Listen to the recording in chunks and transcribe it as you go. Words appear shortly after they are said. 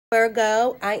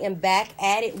Virgo, I am back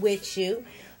at it with you.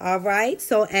 All right.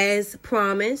 So as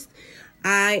promised,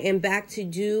 I am back to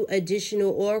do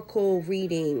additional oracle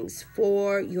readings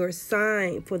for your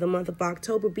sign for the month of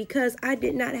October because I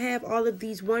did not have all of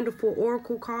these wonderful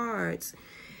oracle cards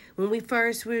when we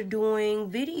first were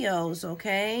doing videos,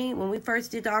 okay? When we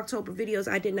first did the October videos,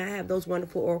 I did not have those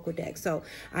wonderful oracle decks. So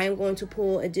I am going to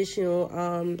pull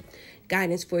additional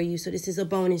guidance for you. So this is a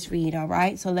bonus read, all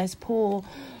right? So let's pull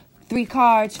 3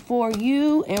 cards for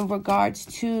you in regards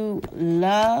to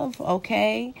love,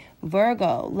 okay?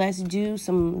 Virgo, let's do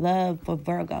some love for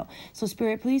Virgo. So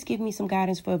Spirit, please give me some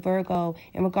guidance for Virgo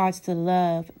in regards to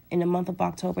love in the month of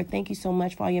October. Thank you so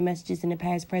much for all your messages in the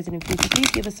past, present, and future.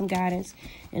 Please give us some guidance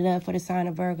and love for the sign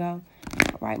of Virgo.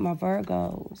 All right, my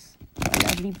Virgos, my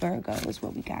lovely Virgos,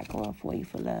 what we got going for you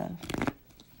for love.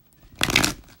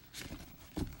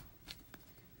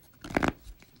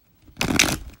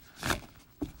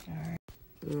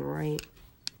 All right.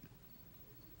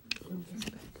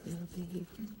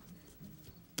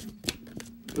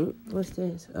 What's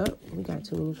this? Oh, we got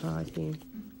too many cards here.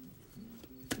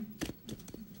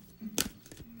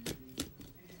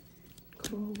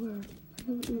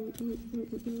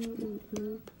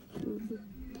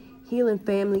 Healing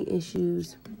family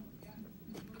issues,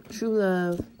 true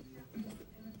love,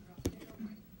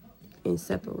 and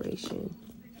separation.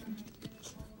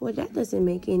 Well, that doesn't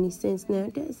make any sense now,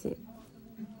 does it?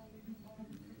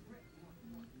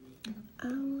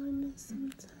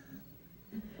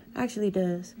 Actually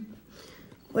does.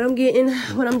 What I'm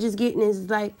just getting is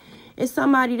like, it's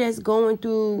somebody that's going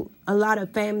through a lot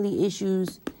of family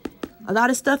issues. A lot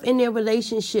of stuff in their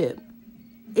relationship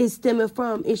is stemming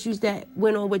from issues that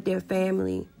went on with their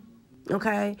family.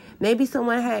 Okay? Maybe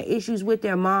someone had issues with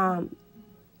their mom.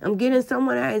 I'm getting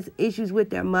someone that has issues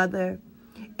with their mother.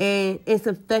 And it's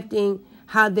affecting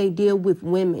how they deal with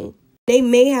women. They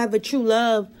may have a true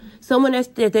love, someone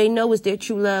that they know is their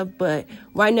true love, but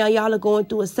right now y'all are going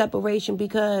through a separation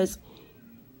because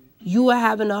you are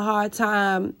having a hard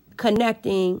time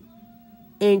connecting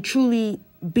and truly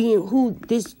being who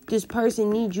this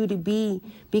person needs you to be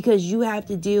because you have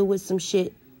to deal with some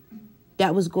shit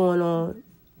that was going on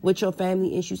with your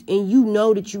family issues. And you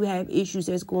know that you have issues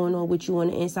that's going on with you on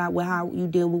the inside with how you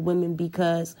deal with women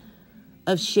because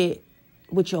of shit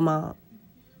with your mom.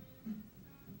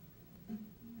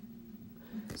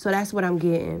 So that's what I'm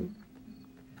getting.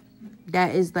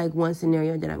 That is like one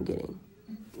scenario that I'm getting.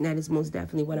 That is most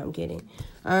definitely what I'm getting.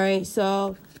 All right,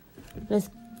 so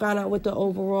let's find out what the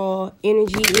overall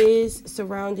energy is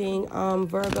surrounding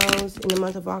Virgos in the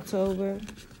month of October.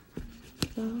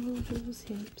 Those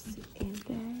hips and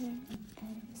that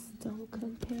ass don't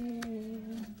compare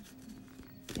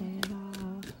at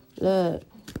all. Look,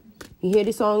 you hear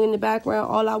the song in the background,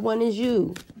 All I Want Is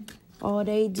You. All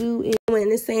they do is, when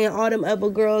they're saying all them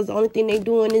other girls, the only thing they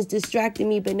doing is distracting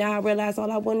me, but now I realize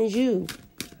all I want is you.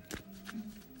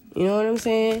 You know what I'm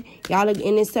saying? Y'all are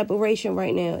in this separation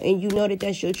right now, and you know that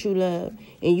that's your true love.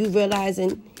 And you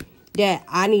realizing that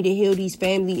I need to heal these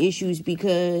family issues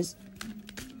because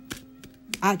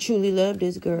I truly love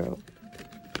this girl.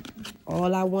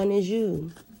 All I want is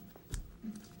you.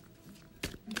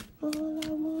 All I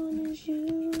want is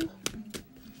you.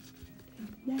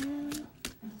 Now.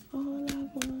 All I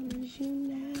want is you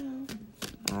now.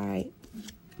 All right.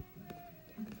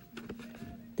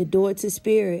 The door to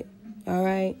spirit. All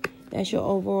right. That's your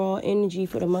overall energy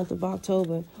for the month of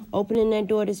October. Opening that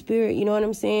door to spirit. You know what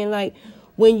I'm saying? Like,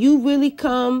 when you really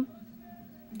come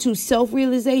to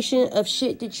self-realization of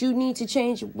shit that you need to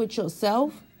change with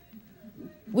yourself,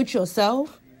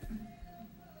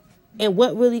 and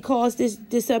what really caused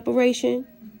this separation,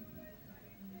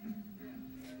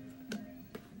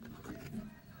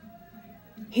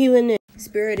 healing it.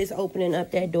 Spirit is opening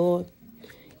up that door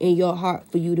in your heart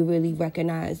for you to really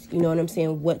recognize, you know what I'm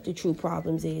saying, what the true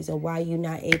problems is and why you're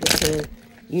not able to,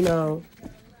 you know,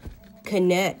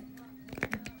 connect.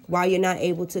 Why you're not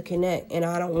able to connect. And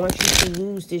I don't want you to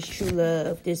lose this true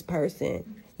love, this person.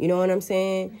 You know what I'm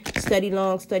saying? Study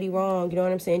long, study wrong. You know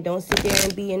what I'm saying? Don't sit there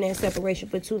and be in that separation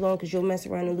for too long because you'll mess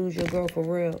around and lose your girl for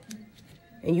real.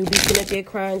 And you be sitting up there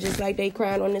crying just like they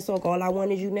crying on this song. All I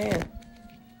want is you now.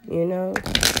 You know?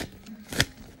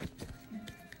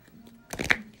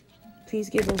 Please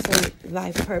give them some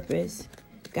life purpose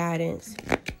guidance.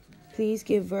 Please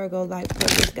give Virgo life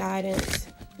purpose guidance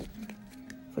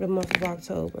for the month of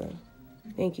October.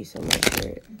 Thank you so much,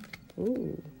 Spirit.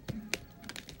 Ooh.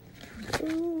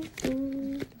 Ooh,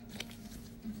 ooh.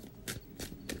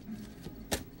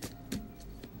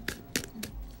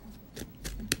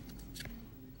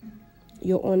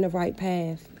 You're on the right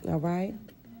path, all right?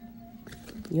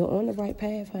 You're on the right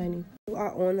path, honey. You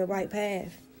are on the right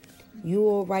path. You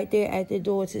are right there at the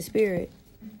door to spirit.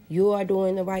 You are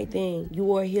doing the right thing.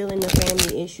 You are healing the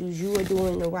family issues. You are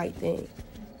doing the right thing.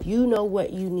 You know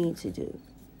what you need to do.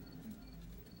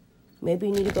 Maybe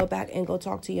you need to go back and go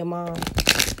talk to your mom.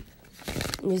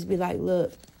 And just be like,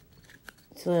 look,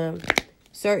 Slim,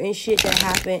 certain shit that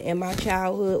happened in my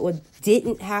childhood or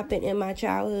didn't happen in my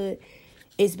childhood,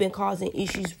 it's been causing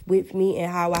issues with me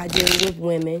and how I deal with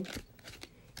women.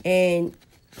 And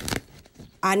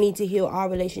I need to heal our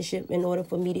relationship in order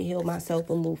for me to heal myself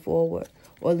and move forward.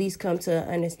 Or at least come to an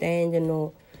understanding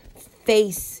or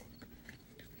face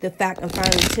the fact and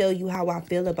finally tell you how I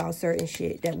feel about certain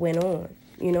shit that went on.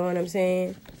 You know what I'm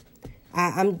saying?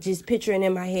 I'm just picturing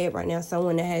in my head right now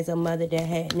someone that has a mother that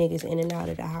had niggas in and out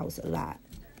of the house a lot.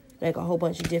 Like a whole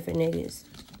bunch of different niggas.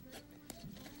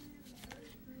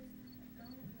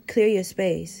 Clear your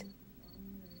space.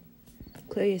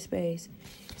 Clear your space.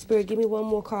 Spirit, give me one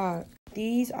more card.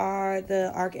 These are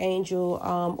the Archangel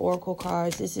Oracle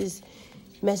cards. This is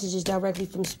messages directly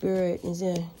from Spirit. It's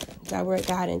a direct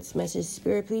guidance message.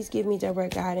 Spirit, please give me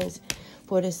direct guidance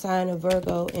for the sign of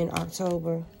Virgo in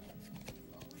October.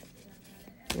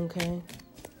 Okay.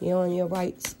 You're on your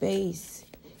right space.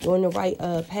 You're on the right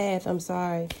path. I'm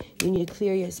sorry. You need to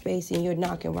clear your space and you're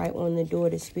knocking right on the door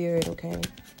to Spirit, okay?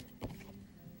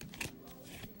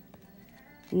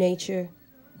 Nature.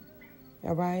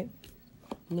 All right?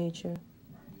 Nature.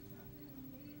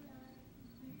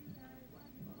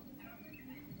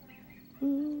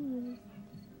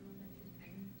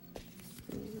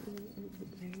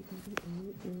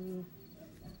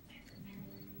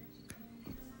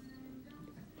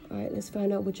 All right, let's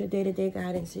find out what your day-to-day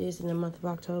guidance is in the month of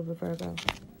October, Virgo.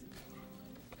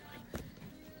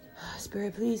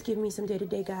 Spirit, please give me some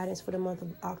day-to-day guidance for the month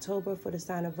of October for the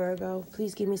sign of Virgo.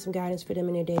 Please give me some guidance for them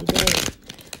in their day-to-day.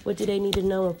 What do they need to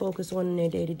know and focus on in their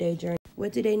day-to-day journey?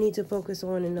 What do they need to focus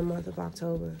on in the month of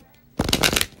October?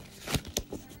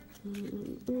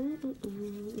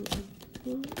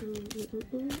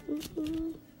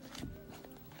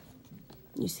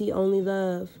 You see only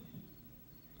love.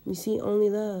 You see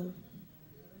only love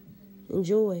and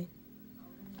joy.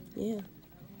 Yeah.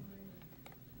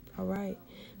 All right.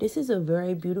 This is a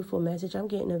very beautiful message. I'm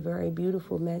getting a very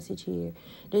beautiful message here.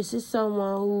 This is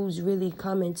someone who's really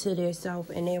coming to their self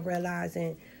and they're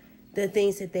realizing the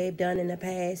things that they've done in the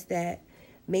past that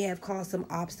may have caused some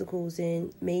obstacles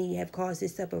and may have caused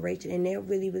this separation. And they're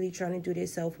really, really trying to do their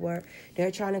self-work.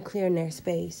 They're trying to clear their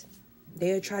space.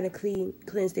 They're trying to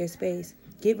cleanse their space.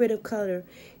 Get rid of clutter.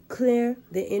 Clear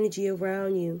the energy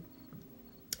around you.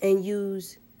 And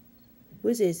use,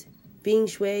 what's this? Feng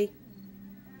Shui?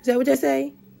 Is that what they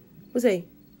say? What's that?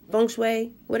 Feng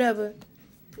Shui? Whatever.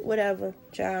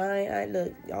 Child, I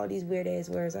look, all these weird-ass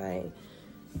words, I ain't.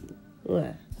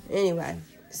 What? Anyway.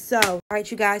 So, all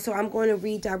right, you guys. So I'm going to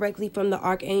read directly from the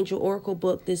Archangel Oracle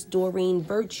book. This Doreen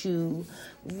Virtue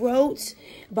wrote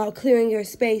about clearing your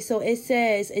space. So it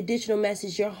says, additional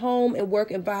message, your home and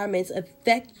work environments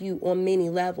affect you on many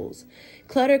levels.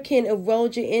 Clutter can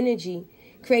erode your energy,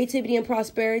 creativity, and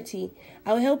prosperity.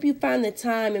 I will help you find the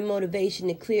time and motivation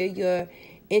to clear your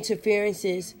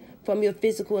interferences from your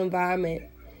physical environment.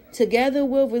 Together,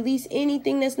 we'll release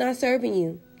anything that's not serving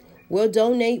you. We'll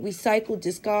donate, recycle,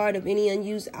 discard of any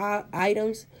unused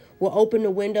items. We'll open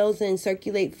the windows and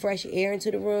circulate fresh air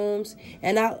into the rooms.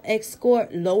 And I'll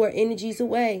escort lower energies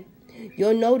away.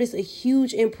 You'll notice a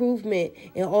huge improvement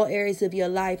in all areas of your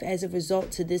life as a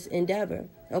result to this endeavor.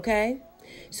 Okay?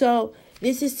 So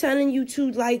this is telling you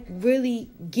to like really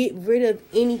get rid of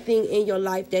anything in your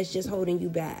life that's just holding you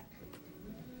back.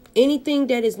 Anything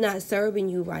that is not serving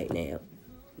you right now.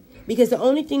 Because the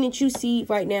only thing that you see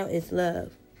right now is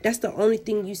love. That's the only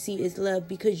thing you see is love,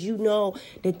 because you know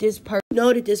that this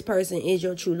person is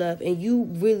your true love, and you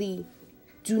really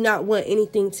do not want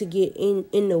anything to get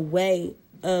in the way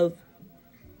of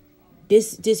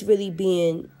this really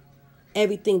being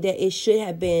everything that it should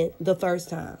have been the first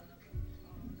time.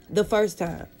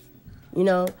 You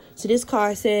know? So this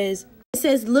card says,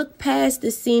 look past the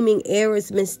seeming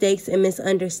errors, mistakes, and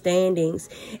misunderstandings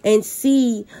and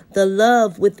see the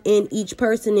love within each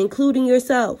person, including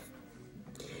yourself.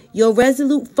 Your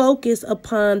resolute focus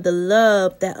upon the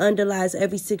love that underlies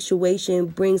every situation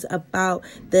brings about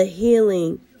the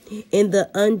healing in the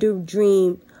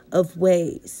underdream of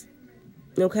ways.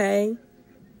 Okay?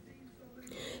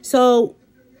 So,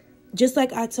 just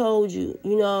like I told you,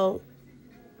 you know,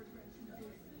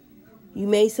 you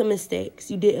made some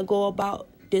mistakes. You didn't go about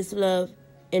this love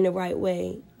in the right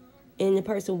way, and the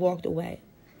person walked away.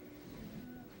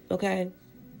 Okay?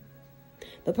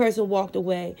 The person walked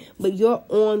away, but you're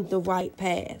on the right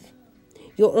path.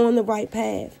 You're on the right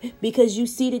path because you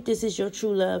see that this is your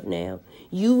true love now.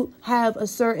 You have a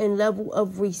certain level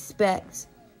of respect.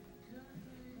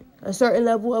 A certain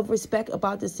level of respect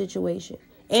about the situation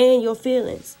and your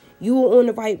feelings. You are on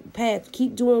the right path.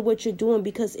 Keep doing what you're doing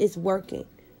because it's working.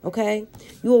 Okay?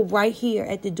 You are right here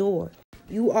at the door.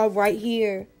 You are right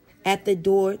here at the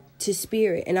door to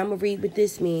spirit. And I'm going to read what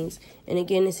this means. And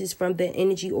again, this is from the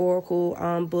Energy Oracle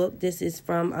book. This is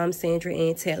from Sandra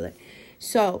Ann Taylor.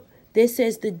 So this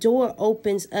says the door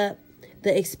opens up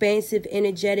the expansive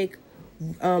energetic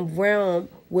realm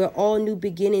where all new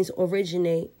beginnings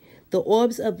originate. The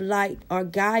orbs of light are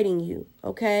guiding you,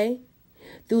 okay,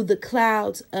 through the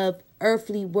clouds of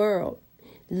earthly world,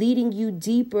 leading you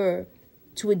deeper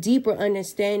to a deeper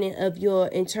understanding of your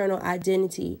internal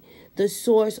identity, the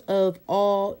source of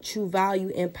all true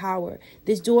value and power.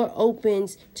 This door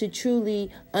opens to truly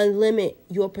unlimit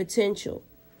your potential.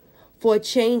 For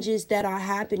changes that are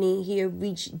happening here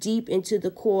reach deep into the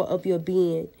core of your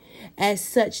being. As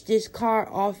such, this card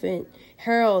often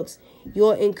heralds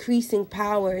your increasing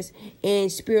powers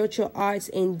in spiritual arts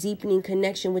and deepening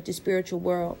connection with the spiritual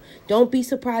world. Don't be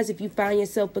surprised if you find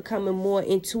yourself becoming more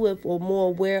intuitive or more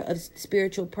aware of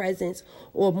spiritual presence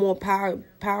or more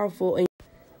powerful in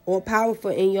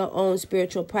your own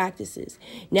spiritual practices.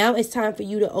 Now it's time for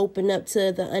you to open up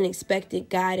to the unexpected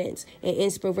guidance and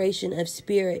inspiration of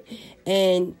spirit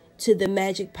and to the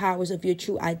magic powers of your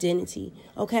true identity.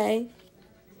 Okay?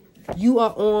 You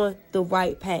are on the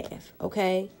right path.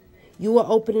 Okay? You are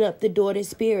opening up the door to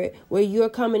spirit where you're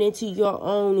coming into your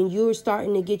own and you're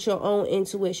starting to get your own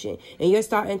intuition and you're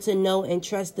starting to know and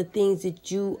trust the things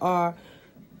that you are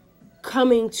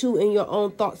coming to in your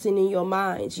own thoughts and in your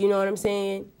minds. You know what I'm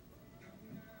saying?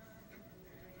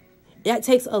 That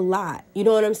takes a lot, you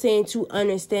know what I'm saying, to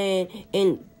understand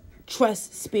and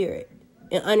trust spirit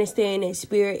and understand that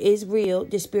spirit is real.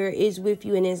 The spirit is with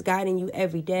you and is guiding you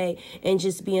every day and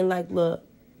just being like, look,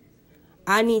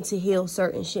 I need to heal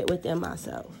certain shit within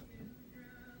myself.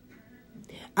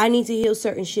 I need to heal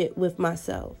certain shit with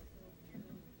myself.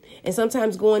 And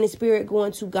sometimes going to spirit,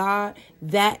 going to God,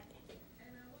 that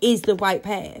is the right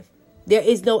path. There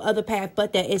is no other path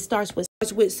but that. It starts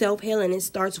with self-healing. It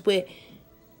starts with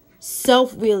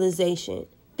self-realization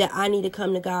that I need to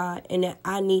come to God and that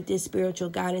I need this spiritual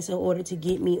guidance in order to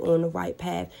get me on the right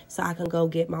path so I can go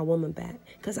get my woman back.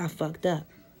 Because I fucked up.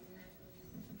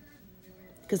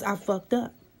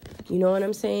 You know what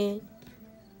I'm saying?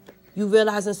 You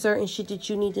realizing certain shit that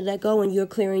you need to let go and you're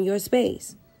clearing your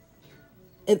space.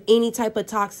 If any type of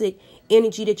toxic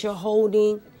energy that you're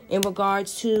holding in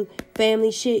regards to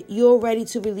family shit, you're ready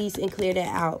to release and clear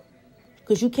that out.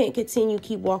 Because you can't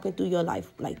keep walking through your life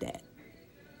like that.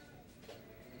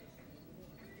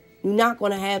 You're not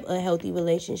going to have a healthy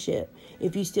relationship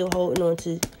if you're still holding on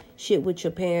to shit with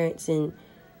your parents and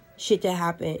shit that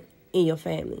happened in your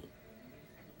family.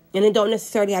 And it don't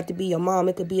necessarily have to be your mom.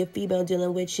 It could be a female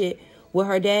dealing with shit with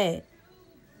her dad.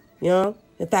 You know?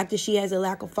 The fact that she has a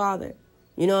lack of father.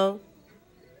 You know?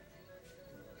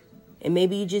 And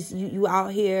maybe you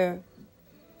out here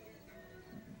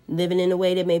living in a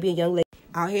way that maybe a young lady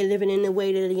out here living in a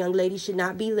way that a young lady should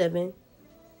not be living.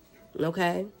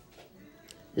 Okay?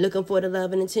 Looking for the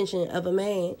love and attention of a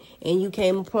man. And you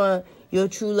came upon your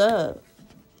true love.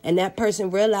 And that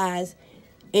person realized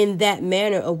in that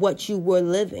manner of what you were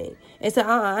living. And said,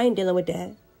 I ain't dealing with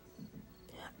that.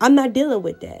 I'm not dealing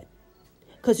with that.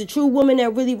 Because the true woman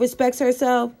that really respects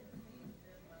herself,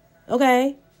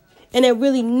 okay, and that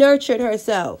really nurtured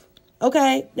herself,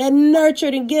 okay, that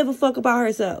nurtured and give a fuck about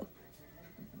herself,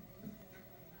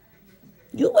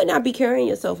 you would not be carrying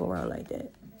yourself around like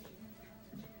that.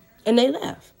 And they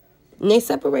left. And they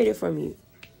separated from you.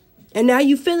 And now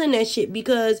you feeling that shit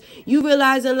because you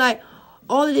realizing like,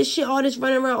 all of this shit, all this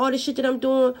running around, all this shit that I'm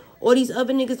doing, all these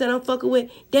other niggas that I'm fucking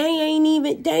with, they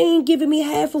ain't giving me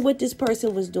half of what this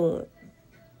person was doing.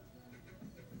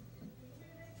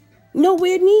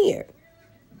 Nowhere near.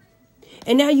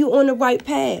 And now you on the right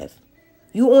path.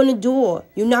 You on the door.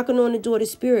 You knocking on the door to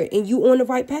spirit. And you on the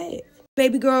right path.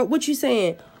 Baby girl, what you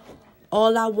saying?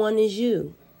 All I want is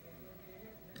you.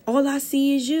 All I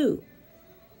see is you.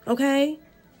 Okay?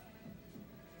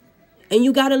 And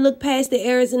you got to look past the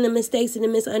errors and the mistakes and the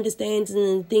misunderstandings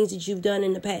and the things that you've done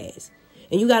in the past.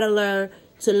 And you got to learn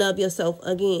to love yourself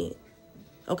again.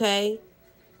 Okay?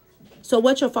 So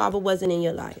what your father wasn't in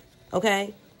your life.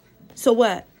 Okay? So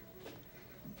what?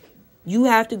 You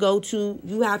have to go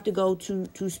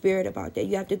to spirit about that.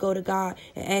 You have to go to God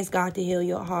and ask God to heal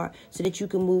your heart so that you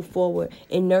can move forward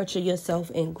and nurture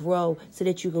yourself and grow so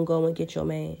that you can go and get your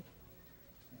man.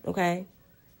 Okay?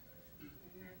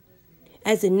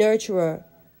 As a nurturer,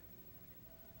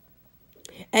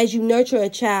 As you nurture a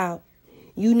child,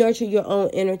 you nurture your own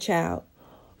inner child.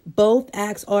 Both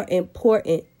acts are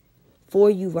important for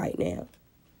you right now.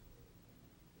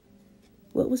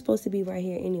 What was supposed to be right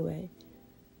here anyway?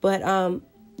 But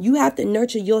you have to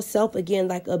nurture yourself again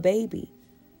like a baby.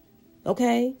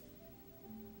 Okay?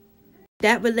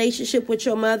 That relationship with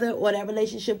your mother or that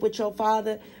relationship with your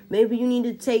father, maybe you need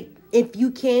to take, if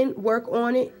you can, work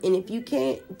on it. And if you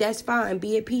can't, that's fine.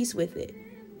 Be at peace with it.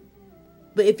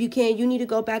 But if you can, you need to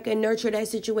go back and nurture that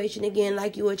situation again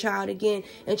like you were a child again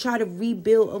and try to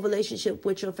rebuild a relationship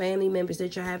with your family members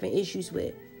that you're having issues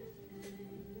with.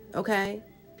 Okay?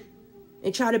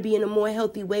 And try to be in a more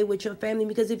healthy way with your family,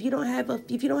 because if you don't have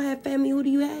family, who do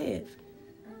you have?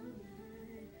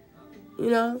 You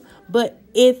know? But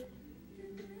if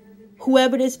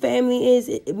whoever this family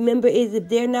is, member is, if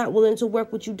they're not willing to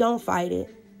work with you, don't fight it.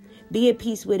 Be at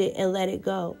peace with it and let it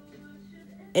go.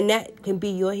 And that can be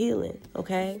your healing,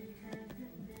 okay?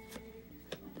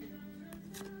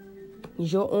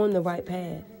 You're on the right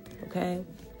path, okay?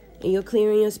 And you're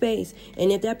clearing your space. And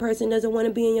if that person doesn't want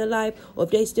to be in your life, or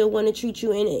if they still want to treat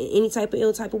you in any type of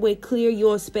ill type of way, clear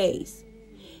your space.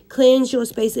 Cleanse your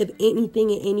space of anything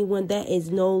and anyone that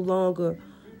is no longer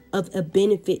of a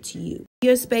benefit to you.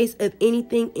 Your space of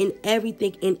anything and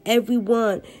everything and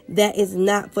everyone that is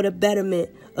not for the betterment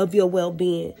of your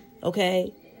well-being,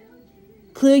 okay?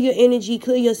 Clear your energy,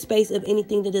 clear your space of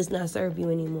anything that does not serve you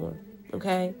anymore,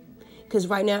 okay? Because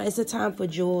right now it's a time for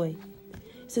joy.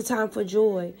 It's a time for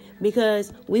joy,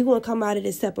 because we're going to come out of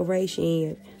this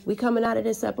separation. We're coming out of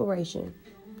this separation.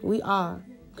 We are,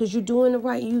 because you're doing the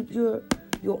right.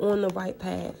 You're on the right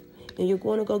path, and you're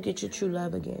going to go get your true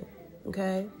love again.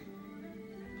 Okay?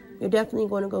 You're definitely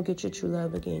going to go get your true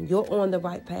love again. You're on the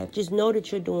right path. Just know that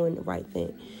you're doing the right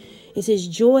thing. It says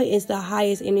joy is the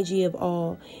highest energy of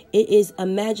all. It is a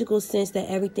magical sense that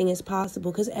everything is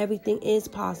possible, because everything is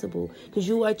possible, because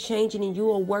you are changing and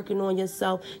you are working on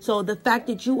yourself. So the fact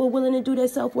that you are willing to do that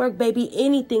self-work, baby,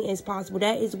 anything is possible.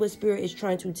 That is what Spirit is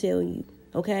trying to tell you,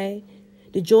 okay?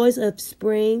 The joys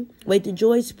spring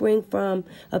from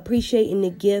appreciating the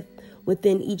gift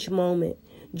within each moment.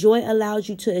 Joy allows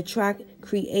you to attract,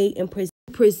 create, and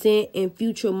present, and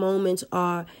future moments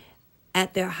are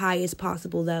at their highest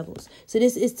possible levels. So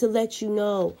this is to let you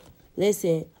know,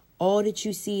 listen, all that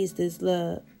you see is this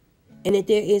love. And that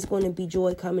there is going to be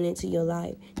joy coming into your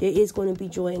life. There is going to be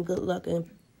joy and good luck and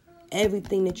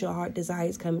everything that your heart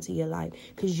desires coming to your life,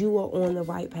 because you are on the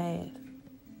right path.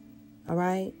 All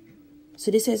right?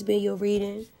 So this has been your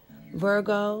reading.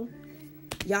 Virgo,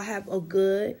 y'all have a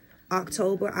good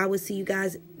October. I will see you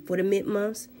guys for the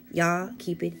mid-months. Y'all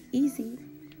keep it easy.